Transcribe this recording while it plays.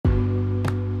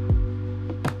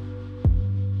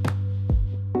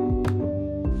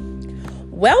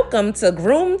Welcome to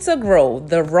Groom to Grow,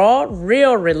 the raw,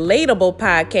 real, relatable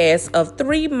podcast of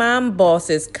three mom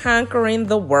bosses conquering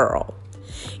the world.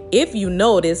 If you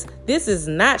notice, this is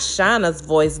not Shauna's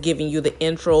voice giving you the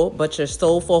intro, but your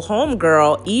soulful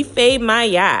homegirl, Ife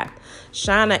Mayat.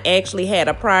 Shauna actually had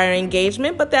a prior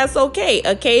engagement, but that's okay.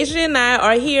 Acacia and I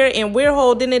are here and we're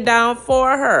holding it down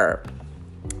for her.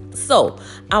 So,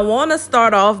 I want to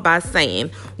start off by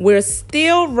saying we're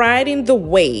still riding the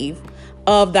wave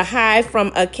of the high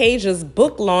from Acacia's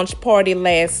book launch party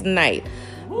last night.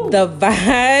 The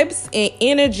vibes and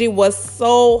energy was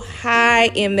so high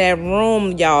in that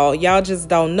room, y'all. Y'all just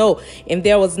don't know. And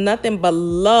there was nothing but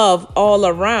love all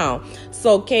around.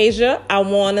 So, Acacia, I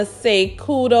want to say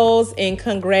kudos and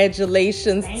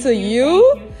congratulations to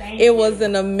you. It was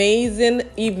an amazing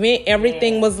event.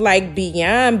 Everything was like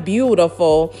beyond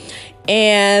beautiful.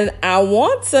 And I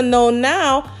want to know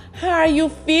now, how are you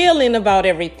feeling about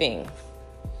everything?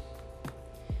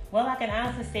 Well, I can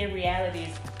honestly say reality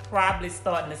is probably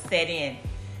starting to set in.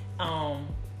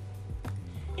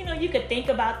 You can think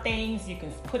about things, you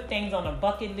can put things on a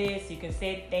bucket list, you can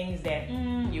say things that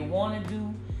you want to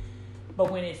do, but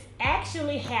when it's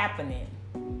actually happening,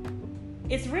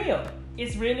 it's real.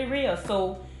 It's really real.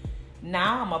 So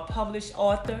now I'm a published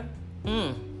author.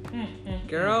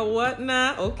 Girl, what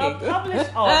now? Okay. A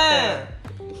published author.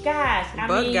 Gosh,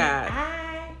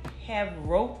 I have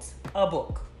wrote a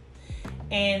book.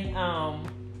 And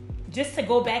just to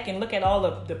go back and look at all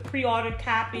of the pre-ordered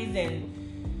copies and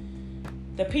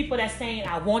the people that's saying,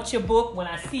 I want your book, when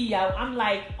I see y'all, I'm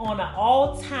like on an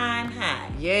all-time high.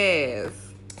 Yes.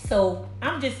 So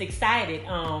I'm just excited.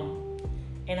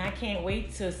 And I can't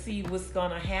wait to see what's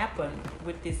going to happen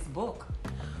with this book.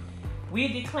 We're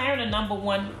declaring a number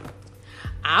one.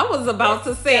 I was about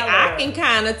to say, I can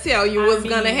kind of tell you what's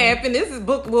going to happen. This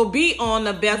book will be on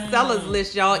the bestsellers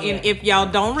list, y'all. Yeah. And if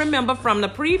y'all don't remember from the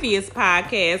previous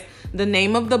podcast, the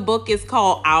name of the book is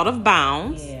called Out of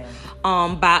Bounds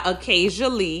by Acacia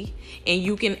Lee. And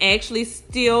you can actually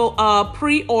still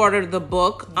pre-order the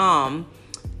book.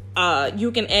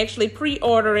 You can actually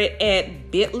pre-order it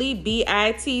at bit.ly/Acacia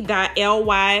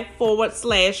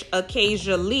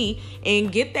Lee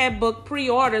and get that book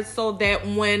pre-ordered so that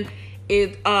when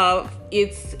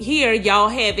it's here, y'all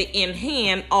have it in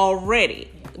hand already.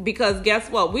 Because guess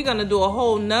what? We're going to do a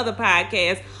whole nother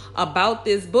podcast about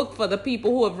this book for the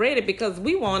people who have read it, because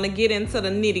we want to get into the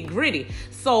nitty gritty.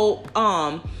 So,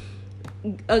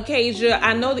 Acacia,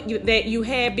 I know that you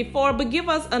had before, but give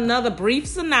us another brief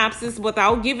synopsis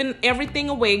without giving everything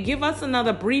away. Give us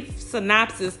another brief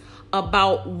synopsis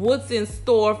about what's in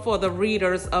store for the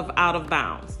readers of Out of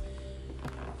Bounds.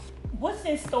 What's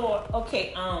in store?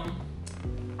 Okay,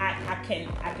 I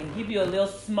can give you a little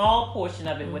small portion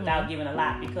of it without giving a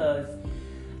lot, because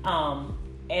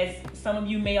as some of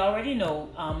you may already know,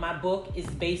 my book is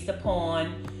based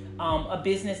upon a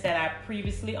business that I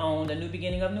previously owned, A New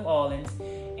Beginning of New Orleans,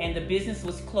 and the business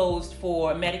was closed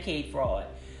for Medicaid fraud.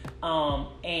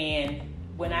 And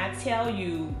when I tell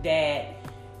you that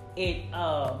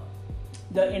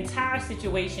the entire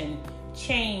situation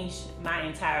changed my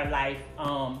entire life,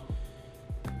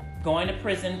 going to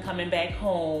prison, coming back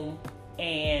home,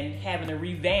 and having to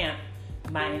revamp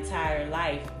my entire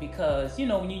life, because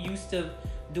when you're used to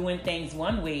doing things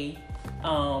one way,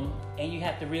 and you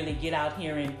have to really get out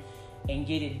here and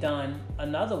get it done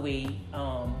another way,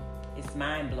 it's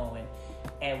mind-blowing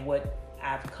at what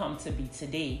I've come to be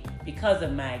today because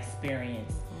of my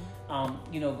experience,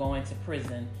 going to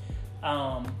prison.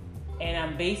 And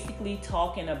I'm basically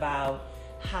talking about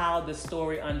how the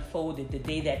story unfolded the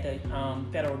day that the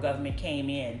federal government came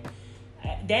in.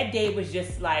 That day was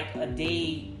just like a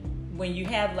day when you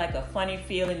have like a funny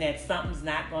feeling that something's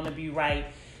not going to be right.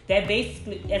 That's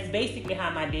basically how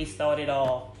my day started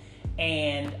off.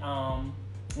 And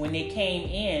when they came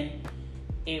in,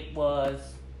 it was,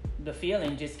 the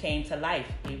feeling just came to life.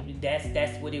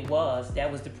 That's what it was.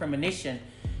 That was the premonition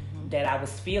that I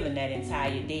was feeling that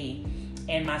entire day.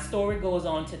 And my story goes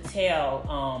on to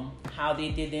tell how they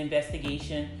did the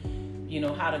investigation,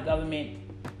 how the government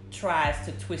tries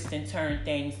to twist and turn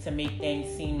things to make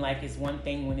things seem like it's one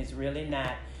thing when it's really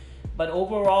not. But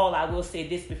overall, I will say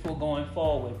this before going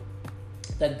forward.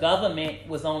 The government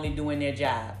was only doing their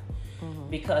job.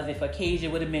 Because if Acacia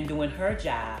would have been doing her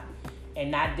job and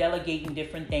not delegating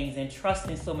different things and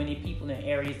trusting so many people in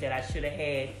areas that I should have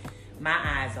had my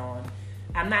eyes on,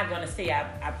 I'm not going to say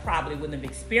I probably wouldn't have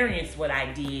experienced what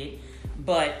I did,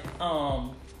 but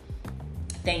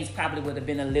things probably would have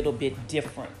been a little bit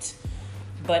different.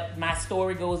 But my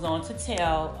story goes on to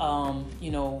tell,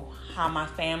 how my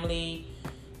family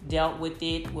dealt with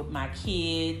it, with my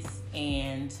kids,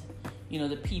 and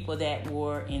the people that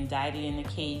were indicted in the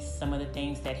case, some of the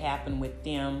things that happened with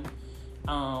them,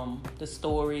 the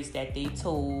stories that they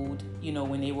told,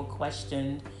 when they were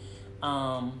questioned.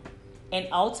 And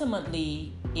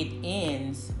ultimately, it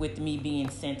ends with me being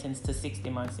sentenced to 60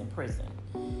 months in prison.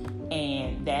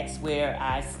 And that's where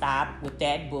I stop with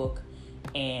that book.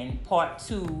 And part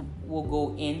 2 will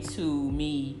go into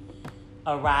me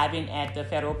arriving at the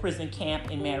federal prison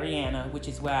camp in Marianna, which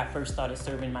is where I first started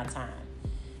serving my time.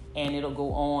 And it'll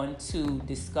go on to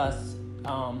discuss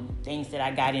things that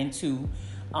I got into,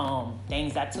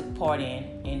 things I took part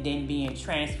in, and then being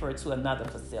transferred to another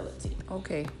facility.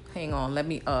 Okay, hang on. Let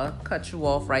me cut you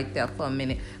off right there for a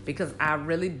minute, because I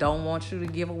really don't want you to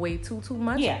give away too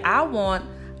much. Yeah. I want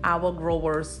our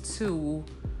growers to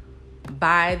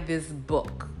buy this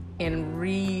book and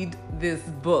read this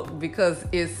book, because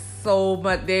it's so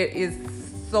much. There is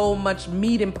so much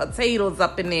meat and potatoes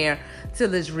up in there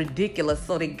till it's ridiculous.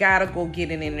 So they gotta go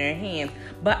get it in their hands.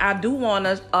 But I do want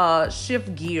to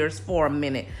shift gears for a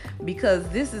minute, because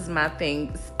this is my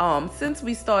thing. Since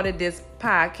we started this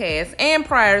podcast and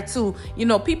prior to,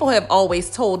 people have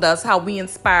always told us how we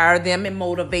inspire them and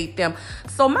motivate them.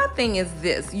 So my thing is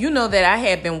this, that I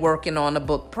had been working on a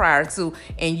book prior to,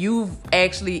 and you've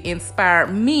actually inspired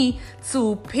me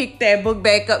to pick that book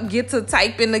back up, get to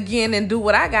typing again and do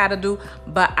what I gotta do.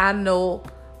 But I know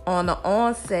on the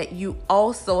onset, you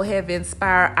also have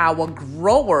inspired our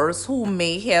growers who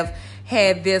may have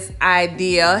had this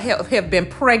idea, have been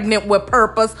pregnant with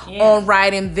purpose on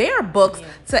writing their books,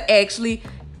 to actually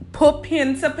put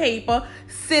pen to paper,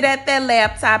 sit at that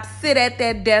laptop, sit at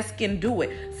that desk and do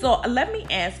it. So let me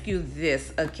ask you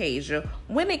this, Acacia.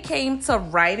 When it came to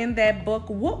writing that book,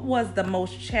 what was the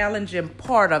most challenging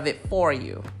part of it for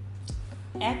you?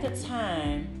 At the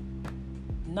time,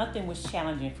 nothing was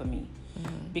challenging for me.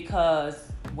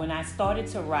 Because when I started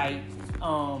to write,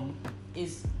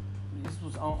 this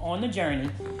was on the journey.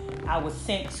 I was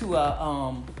sent to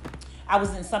I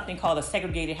was in something called a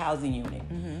segregated housing unit.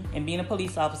 And being a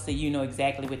police officer, you know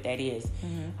exactly what that is.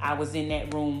 I was in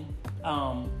that room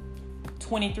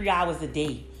 23 hours a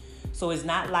day. So it's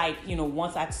not like,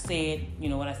 once I said,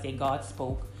 what I said, God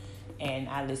spoke and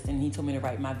I listened. He told me to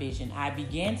write my vision. I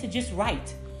began to just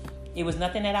write. It was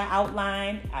nothing that I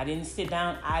outlined. I didn't sit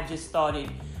down. I just started.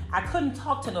 I couldn't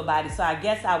talk to nobody, so I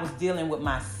guess I was dealing with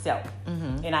myself.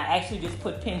 And I actually just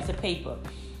put pen to paper.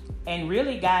 And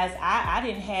really, guys, I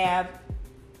didn't have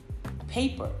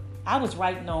paper. I was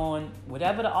writing on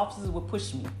whatever the officers would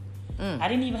push me. I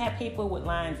didn't even have paper with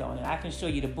lines on it. I can show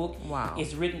you the book. Wow.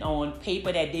 It's written on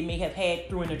paper that they may have had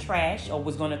threw in the trash or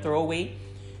was going to throw away.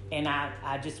 And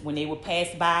I just, when they would pass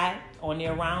by on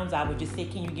their rounds, I would just say,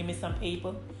 can you give me some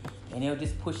paper? And they'll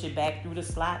just push it back through the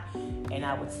slot. And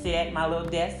I would sit at my little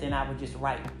desk and I would just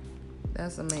write.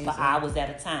 That's amazing. For hours at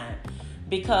a time.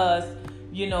 Because,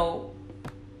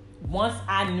 once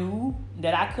I knew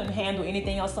that I couldn't handle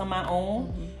anything else on my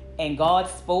own, and God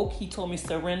spoke, he told me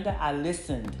surrender, I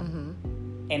listened.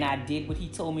 And I did what he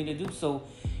told me to do. So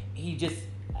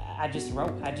I just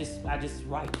wrote. I just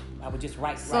write. I would just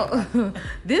write. So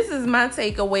this is my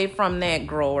takeaway from that,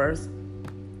 growers.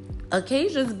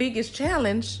 Acacia's biggest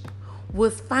challenge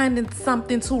was finding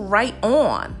something to write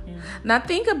on. Now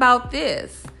think about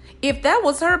this. If that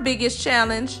was her biggest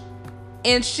challenge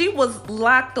and she was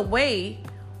locked away,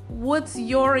 what's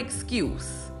your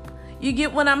excuse? You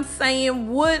get what I'm saying?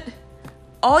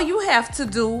 All you have to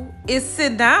do is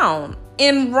sit down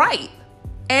and write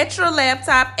at your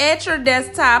laptop, at your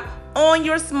desktop, on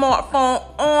your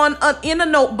smartphone, in a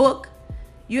notebook.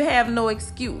 You have no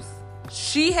excuse.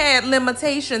 She had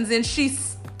limitations and she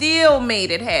still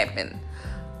made it happen.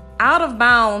 Out of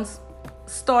Bounds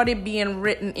started being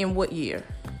written in what year?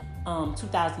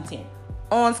 2010.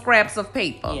 On scraps of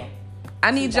paper. Yeah.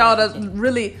 I need y'all to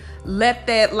really let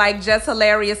that, like Just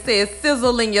Hilarious says,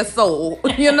 sizzle in your soul.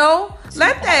 Let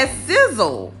that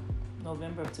sizzle.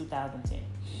 November of 2010.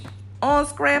 On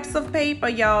scraps of paper,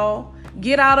 y'all.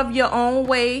 Get out of your own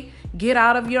way. Get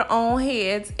out of your own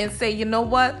heads and say, you know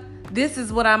what? This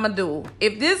is what I'm going to do.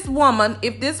 If this woman,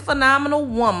 if this phenomenal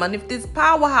woman, if this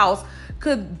powerhouse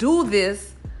could do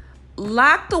this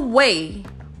locked away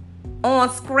on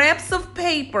scraps of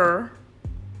paper,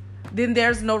 then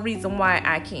there's no reason why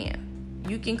I can't.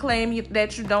 You can claim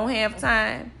that you don't have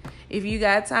time. If you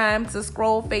got time to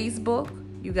scroll Facebook,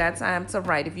 you got time to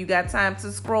write. If you got time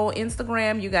to scroll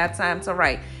Instagram, you got time to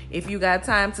write. If you got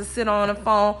time to sit on the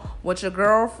phone with your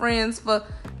girlfriends for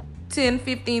 10,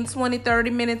 15, 20, 30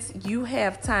 minutes, you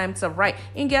have time to write.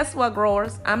 And guess what,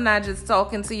 growers? I'm not just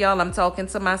talking to y'all. I'm talking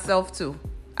to myself too.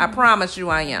 I promise you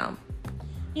I am.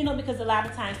 You know, because a lot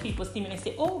of times people see me and they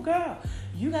say, oh, girl,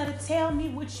 you got to tell me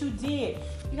what you did.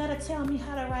 You got to tell me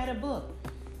how to write a book.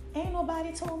 Ain't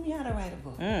nobody told me how to write a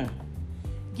book.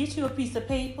 Get you a piece of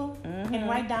paper and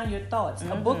write down your thoughts.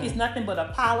 A book is nothing but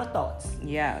a pile of thoughts.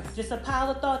 Yes. Just a pile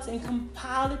of thoughts, and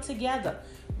compile it together.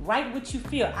 Write what you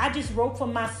feel. I just wrote for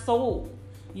my soul.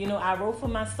 You know, I wrote for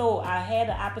my soul. I had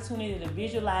the opportunity to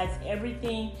visualize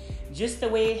everything just the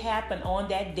way it happened on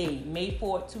that day, May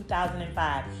 4th,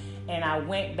 2005. And I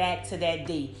went back to that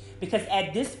day. Because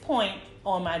at this point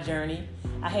on my journey,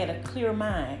 I had a clear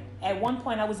mind. At one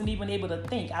point, I wasn't even able to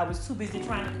think. I was too busy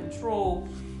trying to control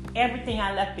everything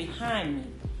I left behind me.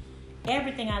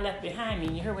 Everything I left behind me.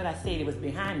 And you heard what I said, it was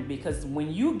behind me. Because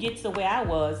when you get to where I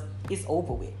was, it's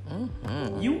over with.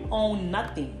 You own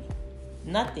nothing.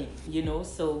 Nothing, you know.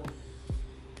 So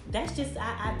that's just,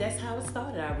 that's how it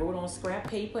started. I wrote on scrap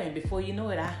paper, and before you know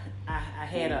it, I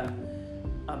had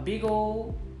a big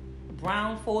old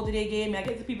brown folder they gave me. I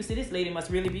guess the people say, this lady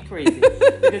must really be crazy.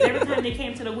 Because every time they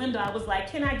came to the window, I was like,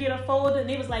 can I get a folder? And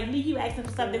they was like, Lee, you asking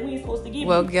for something we ain't supposed to give you.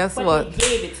 Well, guess but what? They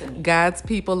gave it to me. God's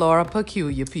people are a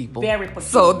peculiar people. Very peculiar.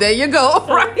 So there you go,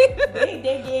 So right?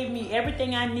 they gave me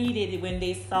everything I needed when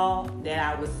they saw that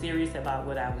I was serious about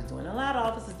what I was doing. A lot of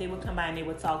officers, they would come by and they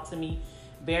would talk to me.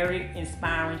 Very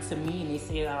inspiring to me, and they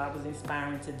said I was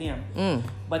inspiring to them.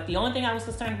 But the only thing I was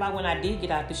concerned about when I did get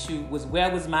out the chute was,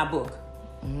 where was my book?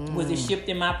 Was it shipped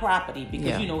in my property?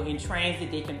 Because, you know, in transit,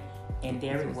 they can... And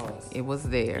there it was. It was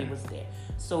there. It was there.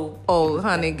 So... Oh,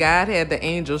 honey, God had the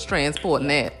angels transporting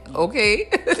that. Okay?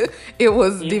 It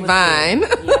was divine.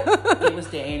 It was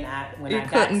there. And when I got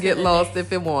couldn't to get the lost next,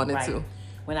 if it wanted to.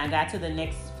 When I got to the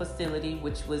next facility,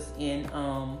 which was in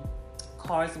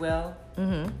Carswell,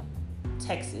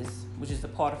 Texas, which is a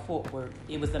part of Fort Worth,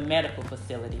 it was a medical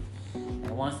facility.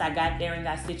 And once I got there and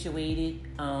got situated,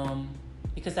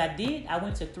 because I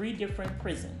went to 3 different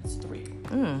prisons, 3.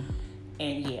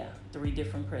 And 3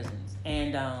 different prisons.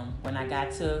 And when I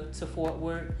got to Fort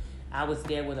Worth, I was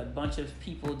there with a bunch of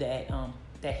people that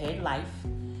had life.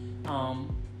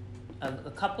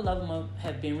 A couple of them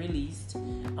have been released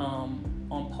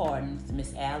on pardons.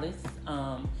 Miss Alice,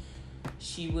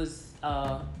 she was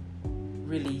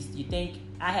released. You think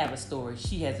I have a story?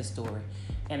 She has a story.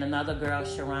 And another girl,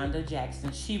 Sharonda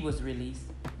Jackson, she was released.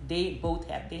 They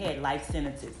had life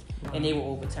sentences, and they were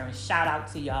overturned. Shout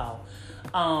out to y'all.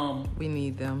 We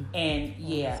need them. And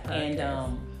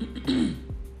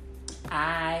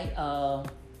I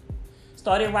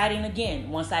started writing again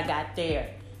once I got there,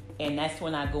 and that's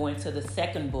when I go into the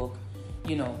second book,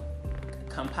 you know,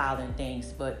 compiling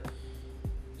things. But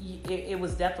it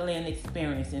was definitely an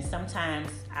experience, and sometimes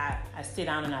I sit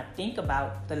down and I think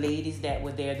about the ladies that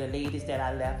were there, the ladies that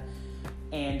I left,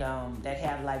 and that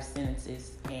have life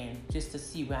sentences, and just to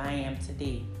see where I am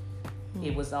today.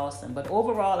 It was awesome. But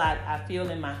overall, I feel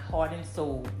in my heart and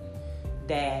soul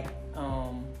that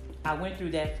I went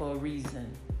through that for a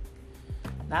reason.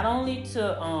 Not only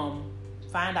to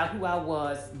find out who I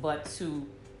was, but to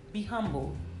be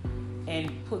humble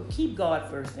and keep God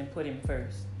first and put Him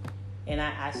first. And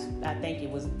I think it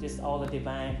was just all a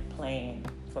divine plan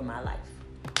for my life.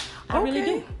 I really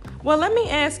do. Well, let me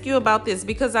ask you about this,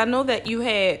 because I know that you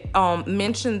had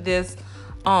mentioned this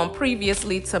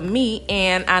previously to me,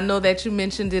 and I know that you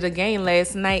mentioned it again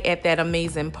last night at that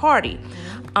amazing party.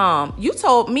 You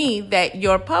told me that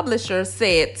your publisher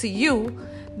said to you,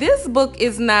 this book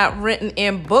is not written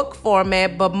in book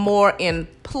format, but more in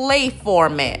play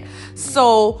format.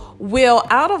 So will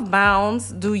Out of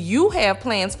Bounds, do you have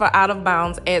plans for Out of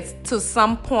Bounds to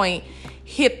some point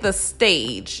hit the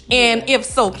stage? And if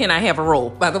so, can I have a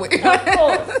role, by the way? Of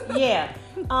course, yeah.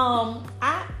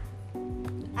 I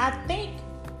think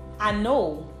I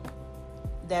know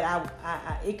that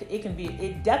it can be,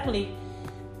 it definitely,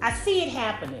 I see it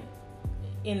happening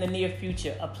in the near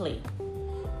future, a play.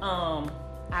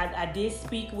 I did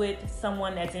speak with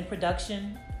someone that's in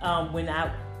production when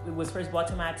it was first brought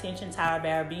to my attention, Tyra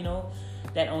Barabino,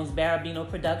 that owns Barabino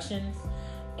Productions.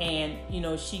 And, you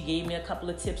know, she gave me a couple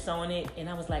of tips on it. And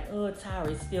I was like, oh, Tyra,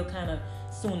 it's still kind of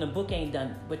soon. The book ain't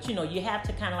done. But, you know, you have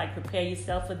to kind of like prepare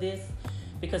yourself for this,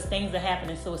 because things are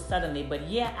happening so suddenly. But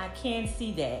yeah, I can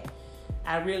see that.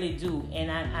 I really do.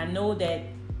 And I know that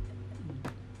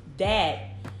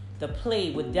the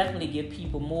play would definitely give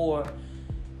people more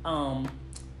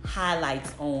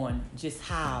highlights on just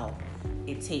how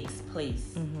it takes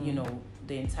place, you know,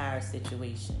 the entire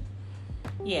situation.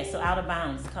 Yeah, so Out of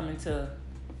Bounds coming to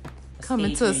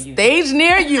a stage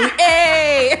near you.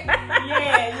 Hey!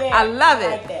 Yeah. I love it.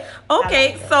 Like that.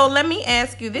 Okay, like that. so let me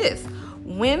ask you this.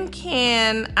 When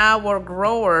can our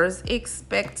growers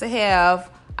expect to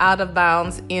have Out of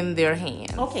Bounds in their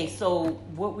hands. Okay, so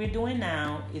what we're doing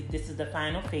now is this is the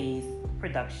final phase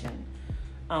production.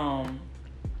 And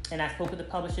I spoke with the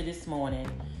publisher this morning.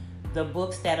 The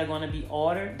books that are going to be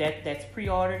ordered, that's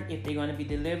pre-ordered, if they're going to be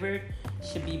delivered,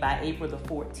 should be by April the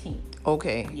 14th.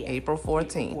 Okay, yeah. April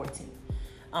 14th. April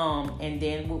 14th. And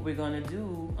then what we're going to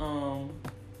do,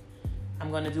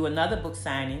 I'm going to do another book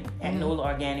signing at NOLA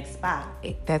Organic Spa.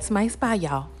 That's my spa,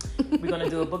 y'all. We're going to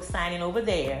do a book signing over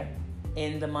there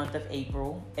in the month of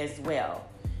April as well.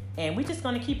 And we're just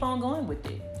going to keep on going with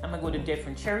it. I'm going to go to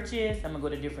different churches. I'm going to go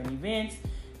to different events.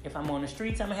 If I'm on the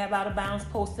streets, I'm going to have Out of Bounds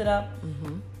posted up.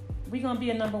 We're going to be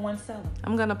a number one seller.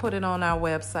 I'm going to put it on our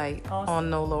website, on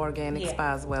NOLA Organic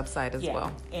Spa's website as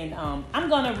well. And I'm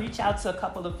going to reach out to a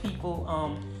couple of people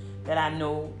that I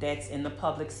know that's in the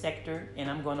public sector, and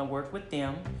I'm going to work with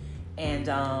them. And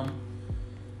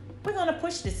we're going to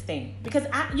push this thing. Because,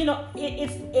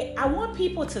 I want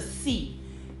people to see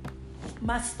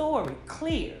my story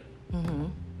clear. I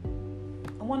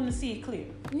want them to see it clear.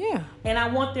 Yeah. And I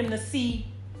want them to see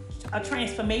a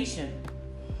transformation.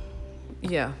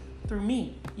 Yeah. Through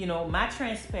me. My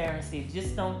transparency.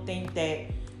 Just don't think that,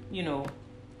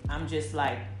 I'm just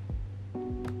like,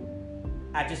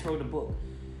 I just wrote a book.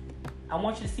 I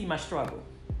want you to see my struggle.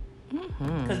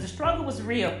 Because the struggle was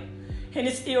real. And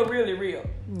it's still really real.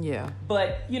 Yeah.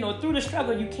 But, through the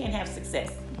struggle, you can't have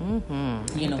success.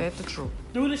 That's the truth.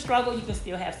 Through the struggle, you can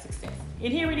still have success.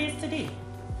 And here it is today.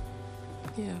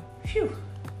 Yeah. Phew.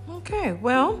 Okay,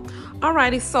 well,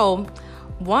 alrighty. So,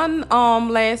 one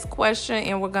last question,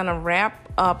 and we're gonna wrap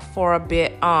up for a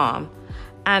bit. I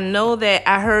know that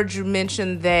I heard you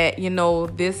mention that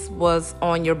this was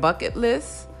on your bucket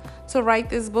list to write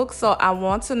this book. So I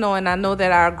want to know, and I know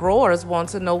that our growers want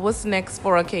to know, what's next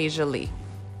for Acacia Lee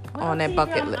on that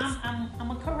bucket list. I'm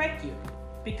gonna correct you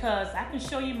because I can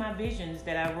show you my visions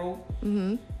that I wrote.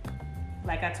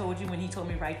 Like I told you when he told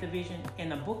me write the vision,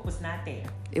 and the book was not there.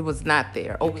 It was not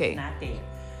there. Okay. It was not there.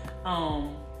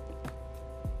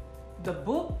 The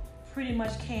book pretty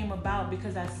much came about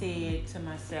because I said to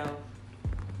myself,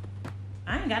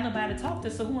 I ain't got nobody to talk to,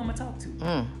 so who am I talk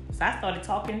to? So I started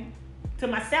talking to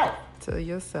myself. To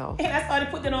yourself. And I started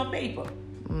putting it on paper.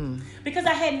 Because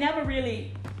I had never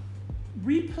really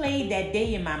replayed that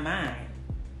day in my mind.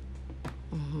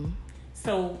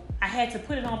 So I had to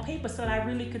put it on paper so that I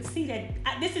really could see that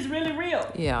this is really real.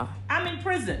 Yeah. I'm in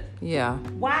prison. Yeah.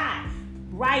 Why?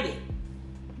 Write it.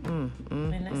 And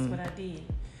that's what I did.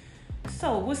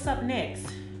 So what's up next?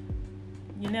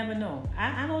 You never know.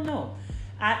 I don't know.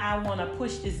 I want to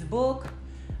push this book.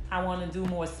 I want to do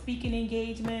more speaking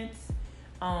engagements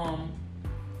on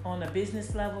a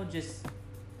business level. Just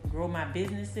grow my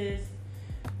businesses.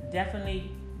 Definitely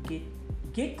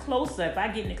get closer. If I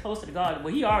get any closer to God,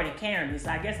 well, he already carrying me, so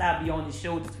I guess I'll be on his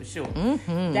shoulders for sure.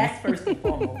 That's first and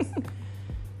foremost.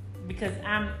 Because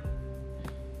I'm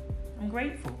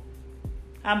grateful.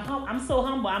 I'm so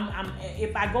humble.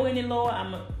 If I go any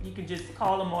lower, you can just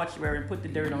call a mortuary and put the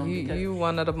dirt on me. You're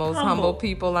one of the most humble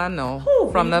people I know.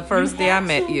 From the first day I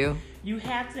met you. You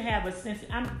have to have a sense.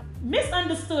 I'm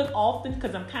misunderstood often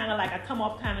because I'm kind of like, I come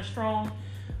off kind of strong.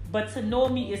 But to know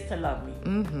me is to love me.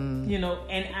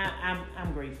 And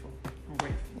I'm grateful. I'm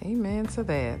grateful. Amen to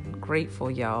that.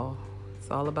 Grateful, y'all. It's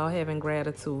all about having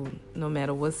gratitude no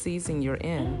matter what season you're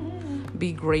in.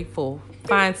 Be grateful.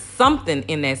 Find something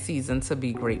in that season to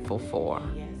be grateful for.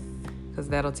 Yes. Because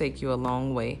that'll take you a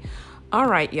long way. All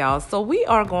right, y'all. So we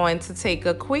are going to take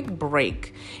a quick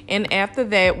break. And after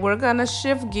that, we're going to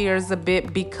shift gears a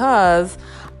bit because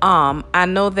I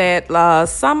know that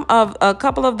a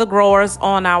couple of the growers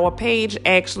on our page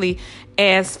actually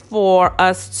asked for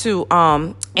us to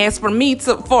ask for me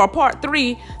for a part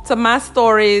 3 to my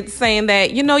story, saying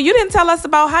that you didn't tell us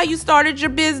about how you started your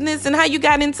business and how you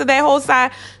got into that whole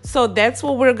side. So that's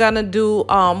what we're gonna do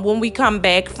when we come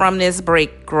back from this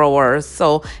break, growers.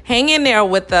 So hang in there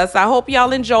with us. I hope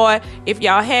y'all enjoy. If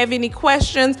y'all have any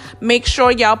questions, make sure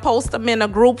y'all post them in a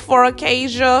group for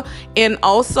Acacia. And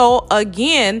also,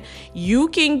 again, you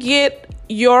can get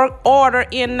your order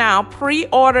in now.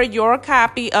 Pre-order your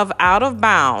copy of Out of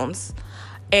Bounds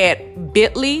at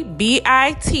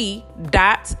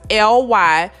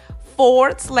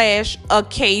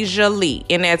bit.ly/Acacia Lee.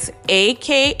 And that's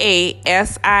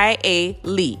AKASIA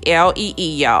Lee,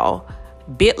 LEE, y'all.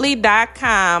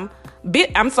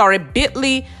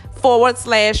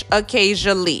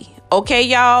 bit.ly/Acacia Lee. Okay,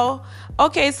 y'all?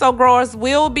 Okay, so growers,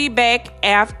 we'll be back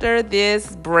after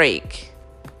this break.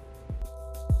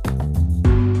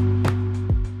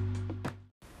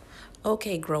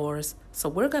 Okay, growers, so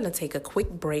we're going to take a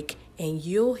quick break and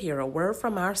you'll hear a word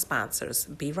from our sponsors.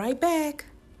 Be right back.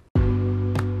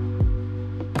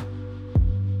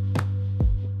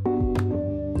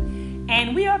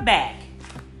 And we are back.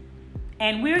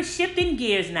 And we're shifting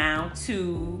gears now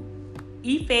to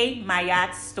Ife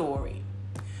Mayat's story.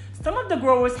 Some of the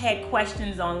growers had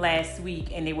questions on last week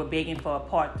and they were begging for a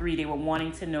part 3. They were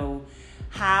wanting to know,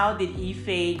 how did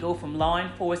Ife go from law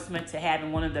enforcement to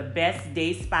having one of the best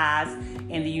day spas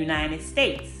in the United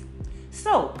States?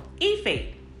 So,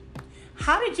 Ife,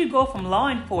 how did you go from law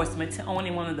enforcement to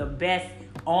owning one of the best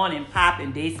on and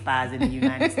popping day spas in the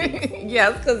United States?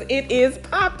 Yes, because it is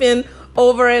popping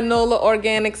over at NOLA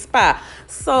Organic Spa.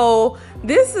 So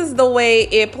this is the way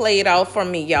it played out for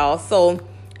me, y'all. So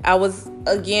I was,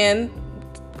 again,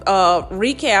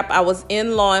 recap, I was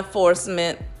in law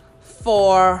enforcement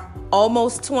for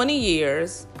almost 20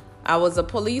 years. I was a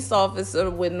police officer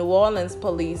with New Orleans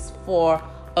Police for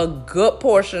a good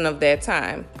portion of that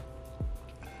time.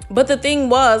 But the thing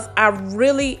was, I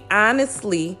really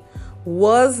honestly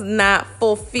was not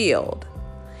fulfilled.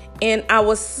 And I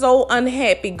was so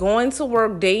unhappy going to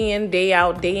work day in, day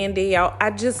out, day in, day out. I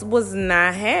just was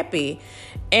not happy.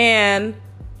 And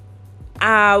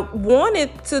I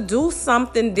wanted to do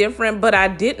something different, but I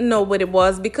didn't know what it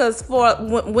was, because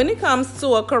when it comes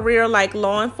to a career like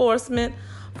law enforcement,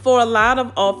 for a lot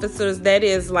of officers, that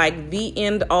is like the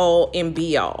end all and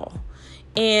be all.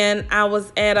 And I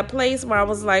was at a place where I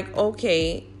was like,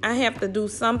 okay, I have to do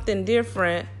something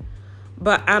different,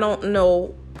 but I don't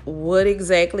know what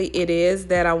exactly it is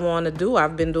that I want to do.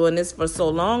 I've been doing this for so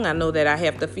long. I know that I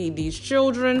have to feed these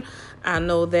children. I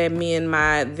know that me and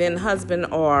my then husband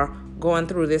are going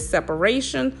through this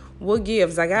separation. What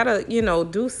gives? I gotta,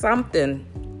 do something.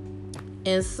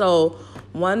 And so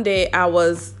one day I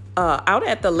was out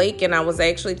at the lake and I was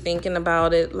actually thinking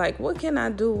about it, like, what can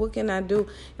I do? What can I do?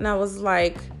 And I was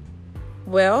like,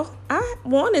 well, I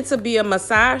wanted to be a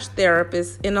massage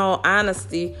therapist, in all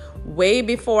honesty, way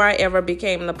before I ever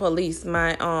became the police.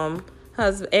 My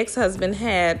ex-husband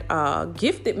had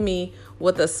gifted me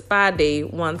with a spa day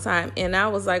one time, and I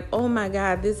was like, oh my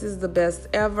God, this is the best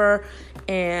ever,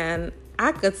 and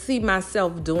I could see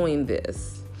myself doing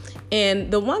this. And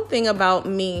the one thing about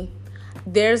me,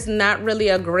 there's not really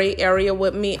a gray area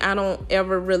with me. I don't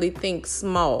ever really think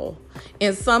small.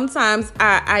 And sometimes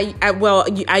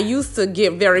I used to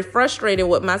get very frustrated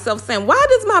with myself, saying, why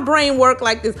does my brain work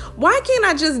like this? Why can't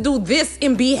I just do this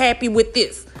and be happy with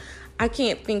this? I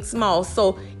can't think small.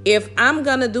 So if I'm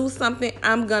going to do something,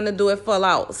 I'm going to do it full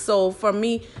out. So for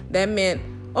me, that meant,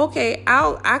 okay,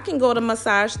 I can go to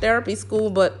massage therapy school,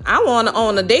 but I want to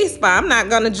own a day spa. I'm not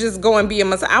going to just go and be a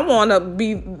massage. I want to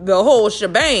be the whole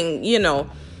shebang,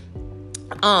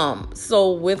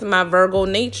 So with my Virgo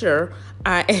nature,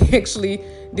 I actually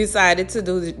decided to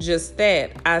do just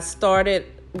that. I started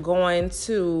going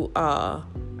to,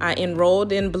 I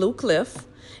enrolled in Blue Cliff.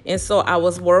 And so I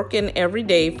was working every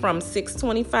day from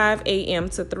 6:25 a.m.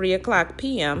 to 3 o'clock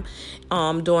p.m.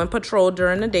 Doing patrol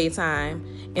during the daytime.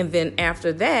 And then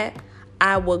after that,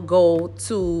 I would go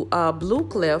to Blue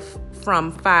Cliff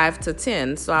from 5 to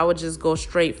 10. So I would just go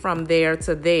straight from there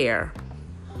to there.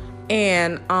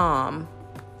 And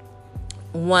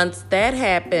once that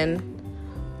happened,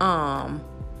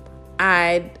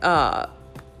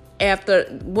 after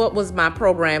what was my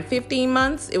program, 15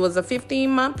 months, it was a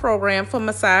 15-month program for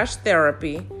massage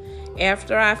therapy.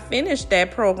 After I finished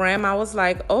that program, I was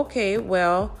like, okay,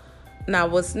 well, now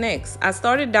what's next? I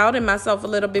started doubting myself a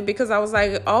little bit, because I was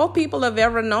like, all people have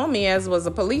ever known me as was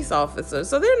a police officer.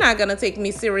 So they're not going to take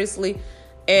me seriously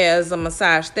as a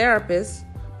massage therapist.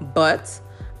 But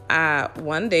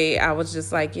one day I was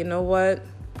just like, you know what?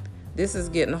 This is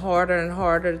getting harder and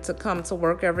harder to come to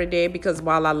work every day, because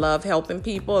while I love helping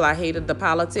people, I hated the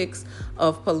politics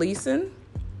of policing.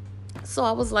 So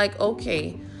I was like,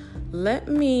 okay, let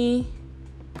me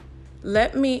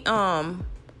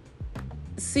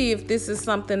see if this is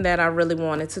something that I really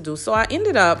wanted to do. So I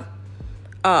ended up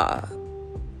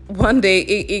one day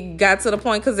it got to the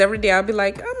point, because every day I'd be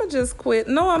like, I'm gonna just quit.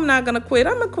 No, I'm not gonna quit.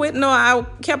 I'm gonna quit. No, I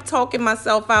kept talking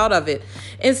myself out of it.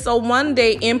 And so one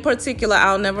day in particular,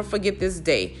 I'll never forget this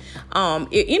day.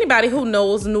 Anybody who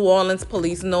knows New Orleans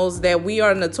Police knows that we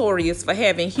are notorious for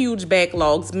having huge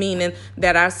backlogs, meaning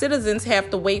that our citizens have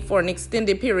to wait for an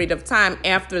extended period of time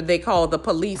after they call the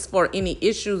police for any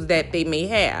issues that they may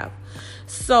have.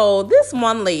 So this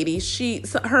one lady,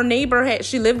 her neighbor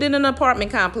she lived in an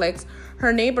apartment complex.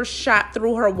 Her neighbor shot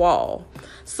through her wall.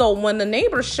 So when the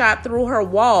neighbor shot through her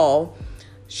wall,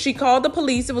 she called the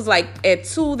police. It was like at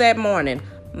 2 that morning.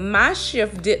 My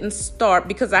shift didn't start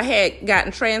because I had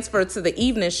gotten transferred to the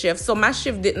evening shift. So my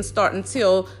shift didn't start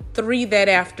until 3 that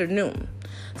afternoon.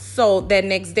 So that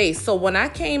next day. So when I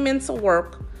came into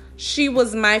work, she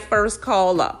was my first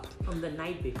call up. From the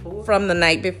night before? From the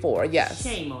night before, yes.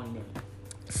 Shame on them.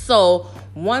 So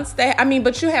once that, I mean,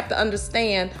 but you have to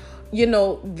understand, you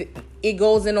know, it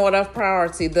goes in order of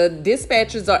priority. The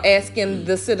dispatchers are asking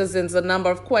the citizens a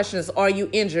number of questions. Are you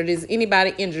injured? Is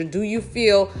anybody injured? Do you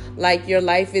feel like your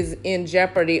life is in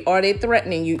jeopardy? Are they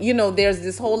threatening you? You know, there's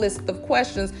this whole list of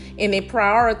questions, and they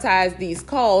prioritize these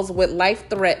calls with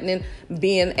life-threatening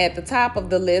being at the top of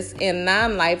the list and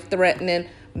non-life-threatening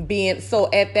being.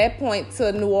 So at that point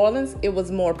to New Orleans, it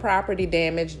was more property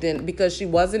damage than, because she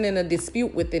wasn't in a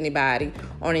dispute with anybody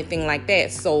or anything like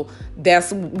that. So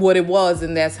that's what it was,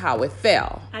 and that's how it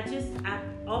fell. I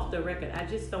off the record, I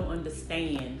just don't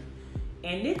understand.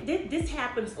 And this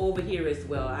happens over here as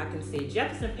well. I can say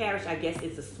Jefferson Parish, I guess,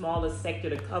 is a smaller sector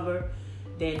to cover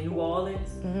than New Orleans.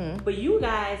 Mm-hmm. But you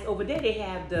guys over there, they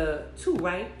have the two,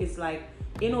 right? It's like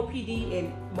NOPD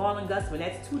and Marlon Gusman.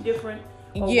 That's two different.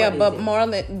 Yeah, but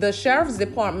Marlon, the sheriff's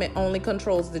department only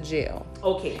controls the jail.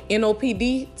 Okay.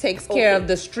 NOPD takes care of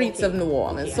the streets of New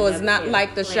Orleans. Okay. So it's not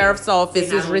like the sheriff's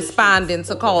office is responding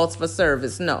to calls for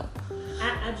service. No.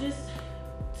 I just,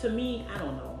 to me, I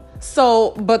don't know.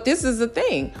 So, but this is the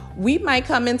thing. We might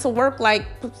come into work, like,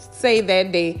 say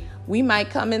that day, we might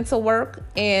come into work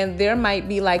and there might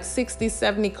be like 60,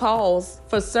 70 calls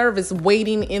for service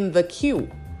waiting in the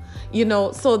queue. You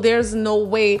know, so there's no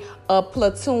way a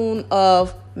platoon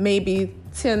of maybe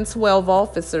 10, 12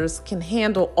 officers can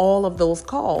handle all of those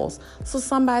calls. So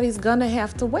somebody's gonna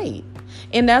have to wait.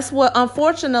 And that's what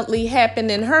unfortunately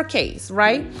happened in her case,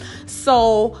 right?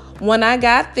 So when I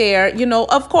got there, you know,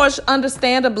 of course,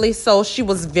 understandably so, she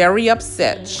was very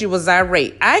upset. She was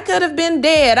irate. I could have been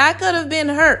dead. I could have been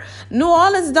hurt. New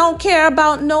Orleans don't care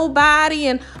about nobody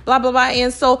and blah, blah, blah.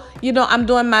 And so, you know, I'm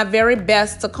doing my very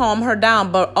best to calm her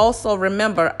down. But also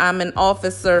remember, I'm an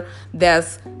officer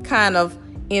that's kind of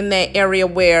in that area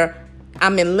where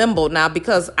I'm in limbo now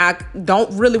because I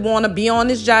don't really want to be on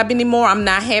this job anymore. I'm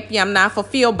not happy. I'm not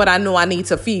fulfilled, but I know I need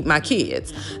to feed my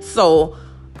kids. So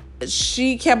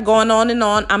she kept going on and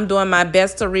on. I'm doing my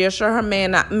best to reassure her,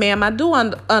 ma'am, I do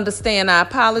understand. I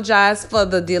apologize for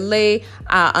the delay.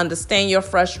 I understand your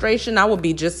frustration. I would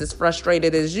be just as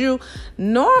frustrated as you.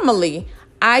 Normally,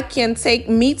 I can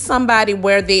meet somebody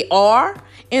where they are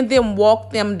and then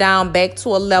walk them down back to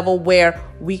a level where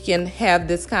we can have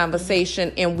this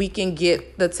conversation and we can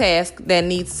get the task that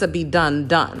needs to be done.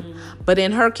 But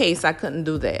in her case, I couldn't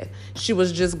do that. She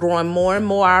was just growing more and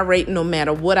more irate no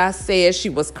matter what I said. She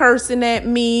was cursing at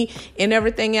me and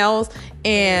everything else.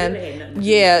 And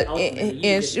yeah,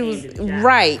 and she was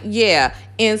right. Yeah.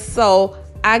 And so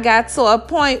I got to a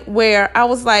point where I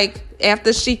was like,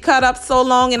 after she cut up so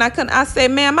long and I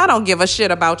said, ma'am, I don't give a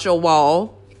shit about your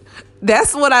wall.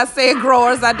 That's what I said,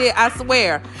 growers. I did, I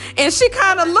swear. And she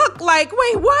kind of looked like,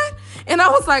 wait, what? And I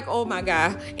was like, oh my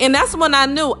God. And that's when I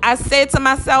knew. I said to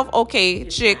myself, okay,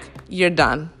 chick, you're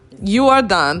done. You are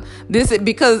done.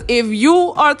 Because if you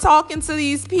are talking to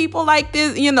these people like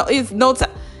this, you know, it's no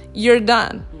time. You're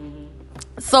done.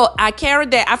 So I carried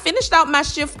that. I finished out my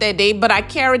shift that day, but I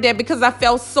carried that because I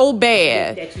felt so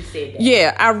bad. That you said that.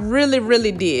 Yeah, I really,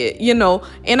 really did, you know.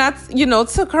 And I, you know,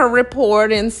 took her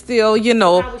report and still, you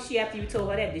know. How was she after you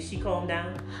told her that? Did she calm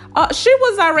down? She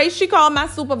was irate. She called my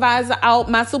supervisor out.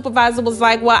 My supervisor was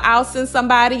like, well, I'll send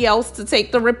somebody else to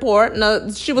take the report.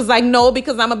 And she was like, no,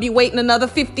 because I'm going to be waiting another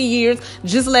 50 years.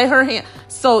 Just let her hand.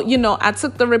 So, you know, I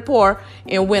took the report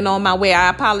and went on my way. I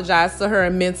apologized to her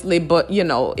immensely, but, you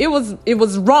know, it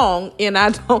was wrong. And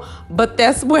but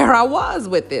that's where I was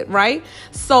with it. Right.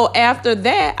 So after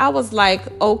that, I was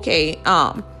like, okay,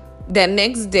 that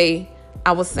next day,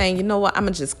 I was saying, you know what, I'm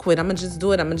going to just quit. I'm going to just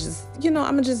do it. I'm going to just, you know,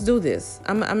 I'm going to just do this.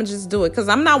 I'm going to just do it. Because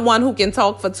I'm not one who can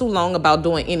talk for too long about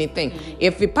doing anything. Mm-hmm.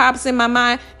 If it pops in my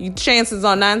mind, chances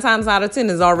are 9 times out of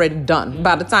 10 is already done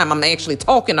by the time I'm actually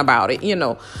talking about it, you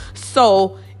know.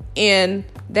 So in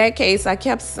that case, I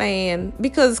kept saying,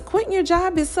 because quitting your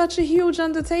job is such a huge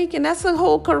undertaking. That's a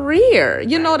whole career.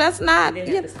 You know, that's not. And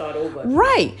then have to start over.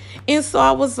 Right. And so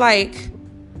I was like,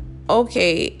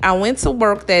 okay, I went to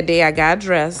work that day. I got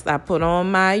dressed. I put on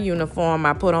my uniform.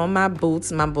 I put on my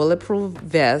boots, my bulletproof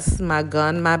vest, my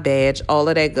gun, my badge, all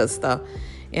of that good stuff.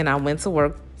 And I went to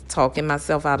work talking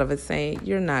myself out of it, saying,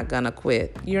 you're not going to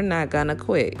quit. You're not going to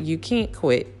quit. You can't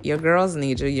quit. Your girls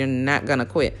need you. You're not going to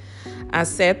quit. I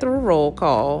sat through roll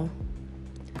call.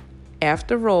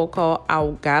 After roll call, I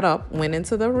got up, went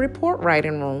into the report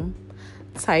writing room,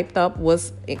 typed up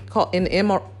was an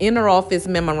inner office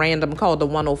memorandum called the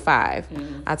 105.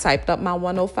 Mm-hmm. I typed up my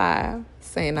 105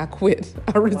 saying I quit.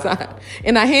 I resigned. Wow.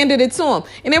 And I handed it to him.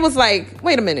 And it was like,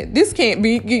 wait a minute, this can't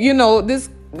be, you know, this,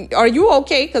 are you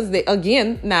okay? Because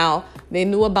again, now They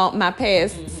knew about my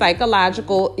past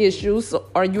psychological issues. So,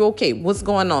 are you okay? What's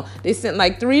going on? They sent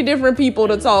like 3 different people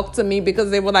to talk to me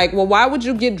because they were like, well, why would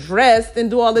you get dressed and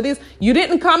do all of this? You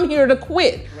didn't come here to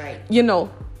quit. Right. You know,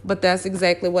 but that's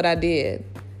exactly what I did.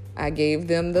 I gave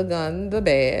them the gun, the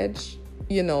badge,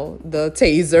 you know, the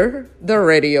taser, the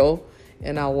radio,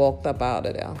 and I walked up out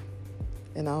of there.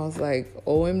 And I was like,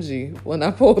 OMG, when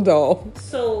I pulled off.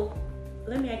 So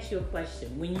let me ask you a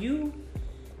question. When you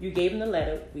gave him the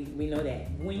letter, we know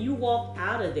that. When you walked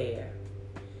out of there,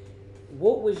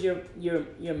 what was your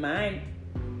mindset?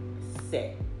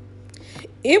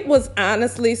 It was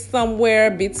honestly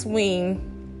somewhere between,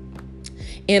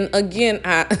 and again,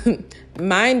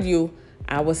 mind you,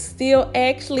 I was still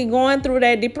actually going through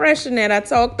that depression that I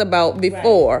talked about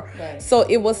before. Right. So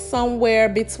it was somewhere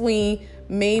between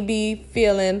maybe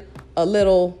feeling a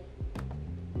little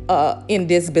in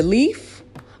disbelief,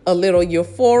 a little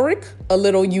euphoric, a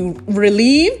little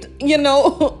relieved, you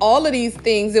know, all of these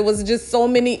things. It was just so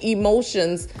many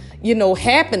emotions, you know,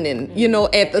 happening, you know,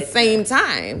 at the same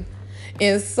time.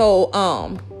 And so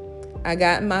I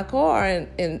got in my car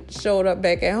and showed up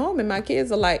back at home, and my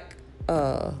kids are like,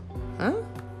 huh?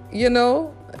 You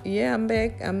know, yeah, I'm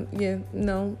back.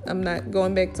 No, I'm not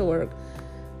going back to work.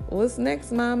 What's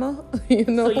next, Mama? You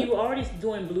know. So you were already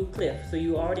doing Blue Cliff. So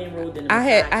you already enrolled in the I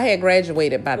had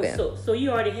graduated by then. So you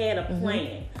already had a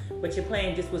plan, but your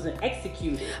plan just wasn't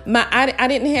executed. I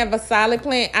didn't have a solid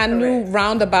plan. I knew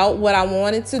roundabout what I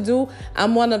wanted to do.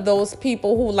 I'm one of those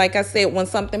people who, like I said, when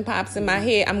something pops in my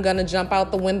head, I'm gonna jump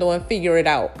out the window and figure it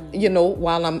out. You know,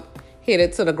 while I'm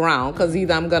headed to the ground, because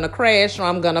either I'm gonna crash or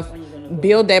I'm gonna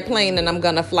build that plane and I'm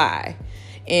gonna fly.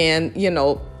 And you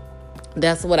know,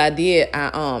 that's what I did.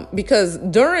 Because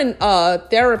during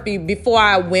therapy, before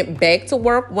I went back to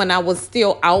work, when I was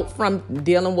still out from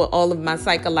dealing with all of my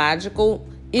psychological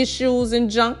issues and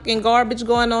junk and garbage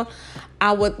going on,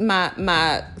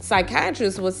 my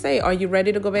psychiatrist would say, are you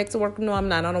ready to go back to work? No, I'm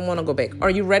not. I don't want to go back. Are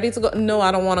you ready to go? No,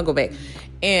 I don't want to go back.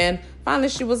 And finally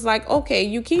she was like, okay,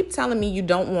 you keep telling me you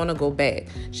don't want to go back.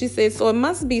 She said, so it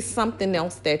must be something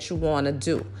else that you want to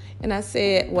do. And I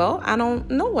said, well, I don't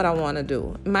know what I want to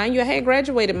do. Mind you, I had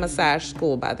graduated massage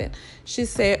school by then. She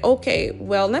said, okay,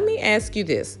 well, let me ask you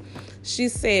this. She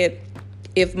said,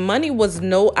 if money was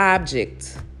no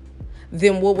object,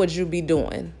 then what would you be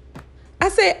doing? I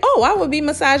said, oh, I would be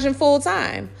massaging full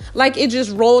time. Like it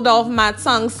just rolled off my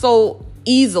tongue so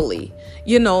easily,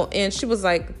 you know. And she was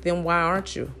like, then why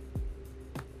aren't you?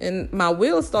 And my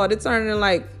wheels started turning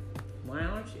like, why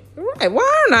aren't you? Right,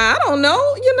 why aren't I? I don't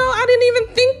know. You know, I didn't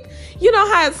even think, you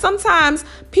know how sometimes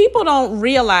people don't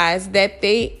realize that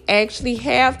they actually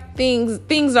have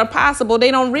things are possible.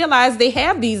 They don't realize they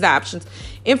have these options.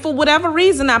 And for whatever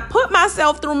reason, I put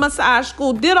myself through massage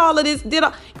school, did all of this,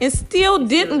 and still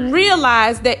didn't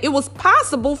realize that it was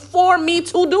possible for me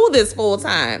to do this full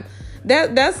time.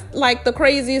 That's like the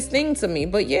craziest thing to me.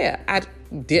 But yeah, I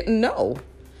didn't know.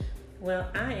 Well,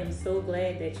 I am so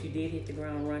glad that you did hit the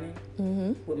ground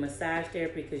running with massage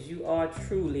therapy, because you are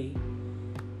truly,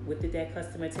 what did that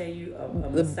customer tell you? A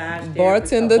massage therapist.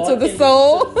 Bartender to the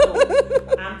soul.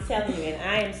 I'm telling you, and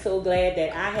I am so glad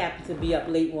that I happened to be up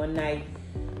late one night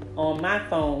on my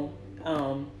phone,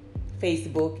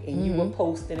 Facebook, and you were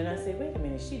posting, and I said, wait a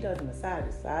minute, she does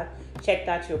massages. So I checked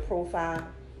out your profile,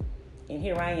 and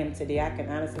here I am today. I can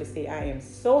honestly say I am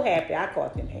so happy I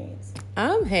caught them hands.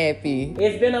 I'm happy.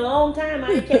 It's been a long time.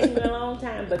 I ain't catching it in a long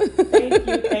time, but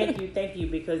thank you,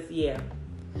 because you're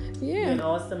an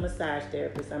awesome massage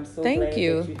therapist. I'm so glad that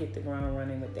you hit the ground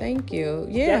running with that. Thank you.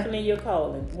 Yeah. Definitely your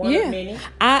calling. One of many.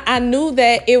 I knew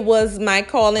that it was my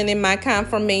calling and my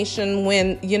confirmation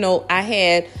when, you know, I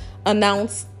had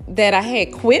announced that I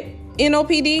had quit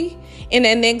NOPD. And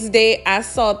the next day I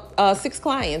saw 6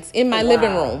 clients in my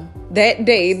living room. That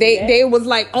day, they was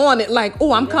like on it, like,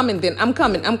 oh, I'm coming then. I'm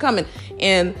coming.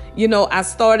 And, you know, I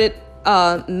started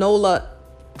NOLA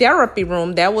Therapy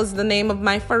Room. That was the name of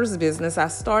my first business. I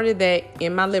started that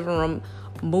in my living room,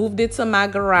 moved it to my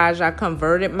garage. I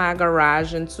converted my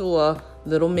garage into a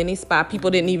little mini spa. People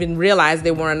didn't even realize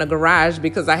they were in a garage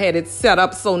because I had it set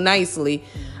up so nicely.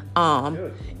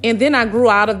 And then I grew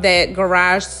out of that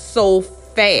garage so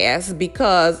fast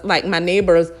because like my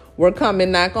neighbors were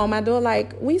coming knock on my door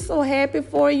like, we so happy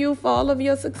for you, for all of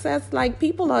your success. Like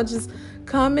people are just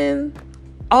coming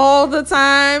all the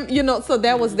time, you know. So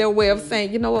that was their way of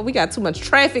saying, you know what, we got too much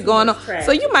traffic going on.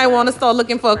 So you might want to start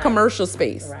looking for a commercial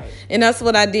space. Right. And that's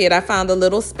what I did. I found a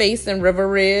little space in River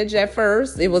Ridge at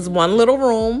first. It was one little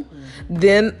room.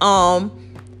 Then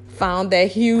found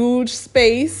that huge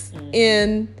space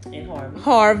in in Harvey.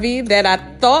 Harvey, that I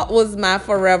thought was my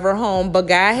forever home, but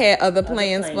God had other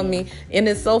plans for me. And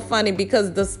it's so funny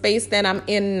because the space that I'm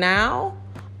in now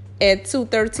at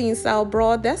 213 South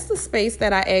Broad, that's the space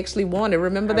that I actually wanted.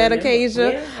 Remember that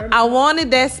occasion? Yeah, I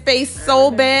wanted that space so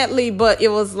badly, but it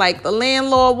was like the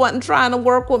landlord wasn't trying to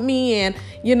work with me. And,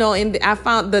 you know, and I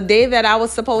found the day that I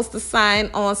was supposed to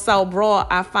sign on South Broad,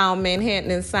 I found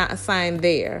Manhattan and signed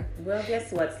there. Well,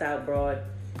 guess what, South Broad?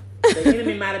 The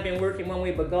enemy might have been working one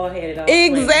way, but God had it all.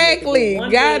 Exactly.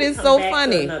 God is so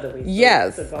funny.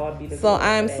 Yes. So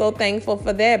I'm so thankful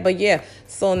for that. But yeah,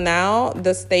 so now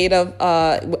the state of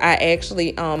I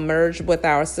actually merged with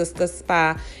our sister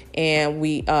spa, and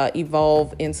we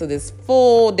evolved into this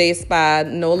full day spa.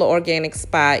 NOLA Organic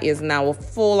Spa is now a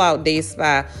full out day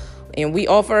spa, and we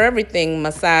offer everything: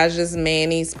 massages,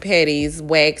 manis, pedis,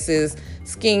 waxes,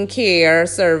 skincare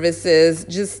services,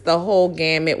 just the whole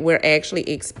gamut. We're actually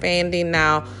expanding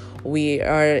now. We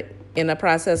are in the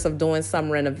process of doing some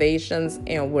renovations,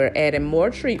 and we're adding more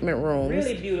treatment rooms.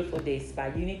 Really beautiful day spa.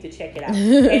 You need to check it out.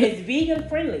 And it's vegan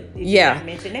friendly. Did you not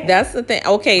mention that? That's the thing.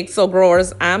 Okay, so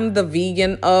growers, I'm the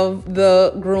vegan of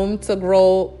the Groom to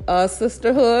Grow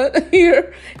sisterhood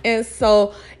here. And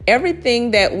so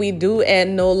everything that we do at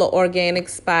NOLA Organic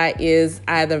Spa is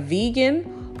either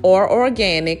vegan or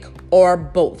organic or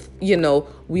both. You know,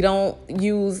 we don't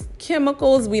use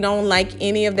chemicals. We don't like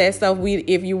any of that stuff.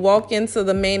 If you walk into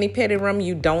the mani-pedi room,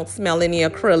 you don't smell any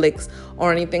acrylics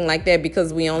or anything like that,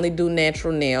 because we only do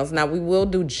natural nails. Now, we will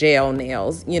do gel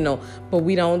nails, you know, but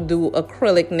we don't do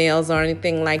acrylic nails or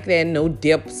anything like that. No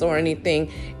dips or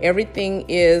anything. Everything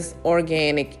is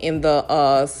organic. In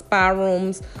the spa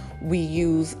rooms, we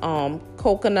use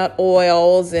coconut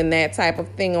oils and that type of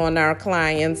thing on our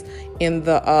clients. In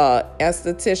the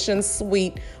esthetician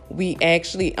suite, we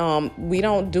actually we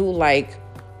don't do like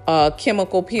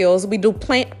chemical peels. We do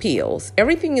plant peels.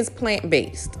 Everything is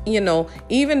plant-based, you know,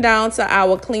 even down to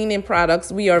our cleaning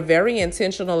products. We are very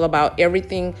intentional about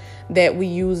everything that we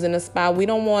use in a spa. We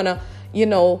don't want to, you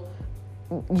know,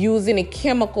 use any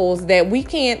chemicals that we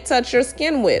can't touch your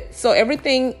skin with. So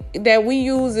everything that we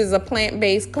use is a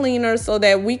plant-based cleaner, so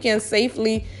that we can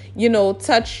safely, you know,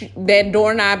 touch that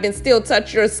doorknob and still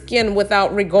touch your skin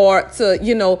without regard to,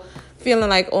 you know, feeling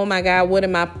like, oh my God, what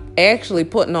am I actually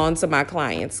putting onto my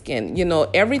client's skin? You know,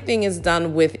 everything is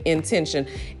done with intention.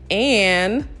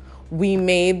 And we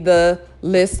made the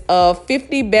list of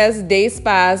 50 best day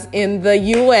spas in the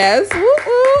U.S.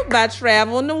 by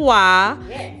Travel Noir.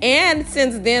 Yes. And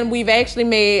since then, we've actually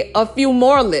made a few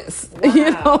more lists, you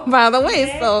know, by the way.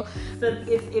 Yes. So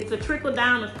it's a trickle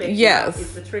down effect. Yes.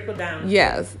 It's a trickle down.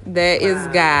 Yes, that is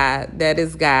God. That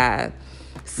is God.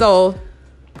 So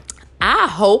I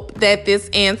hope that this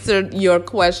answered your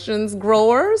questions,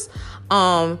 growers.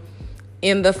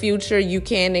 In the future, you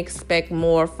can expect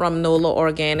more from NOLA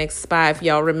Organic Spa. If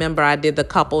y'all remember, I did the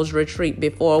couples retreat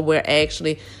before. We're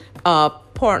actually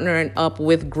partnering up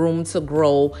with Groom to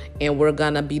Grow, and we're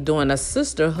gonna be doing a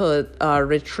sisterhood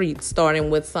retreat, starting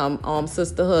with some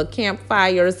sisterhood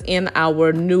campfires in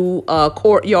our new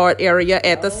courtyard area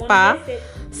at the spa.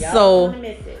 So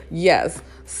yes,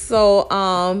 so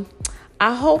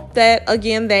I hope that,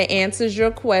 again, that answers your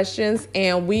questions,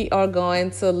 and we are going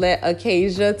to let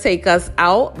Acacia take us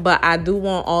out, but I do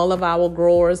want all of our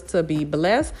growers to be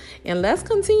blessed, and let's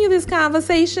continue this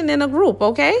conversation in a group,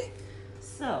 okay?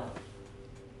 So,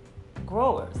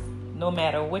 growers, no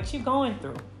matter what you're going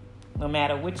through, no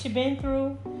matter what you've been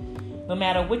through, no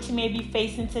matter what you may be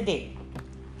facing today,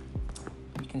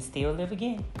 you can still live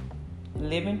again.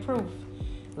 Living proof.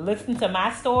 Listening to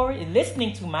my story,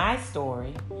 listening to Ife's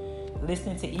story,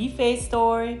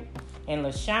 and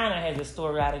LaShawna has a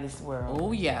story out of this world.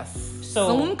 Oh, yes. So,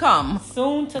 Soon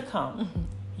to come.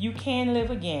 You can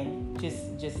live again.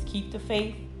 Just keep the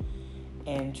faith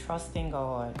and trust in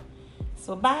God.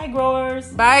 So bye,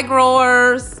 growers. Bye,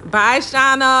 growers. Bye,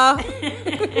 Shauna.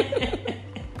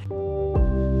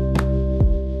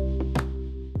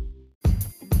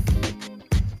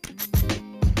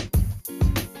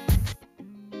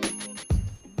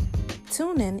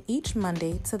 Tune in each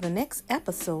Monday to the next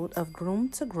episode of Groom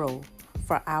to Grow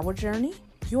for our journey,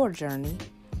 your journey,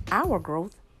 our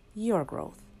growth, your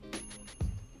growth.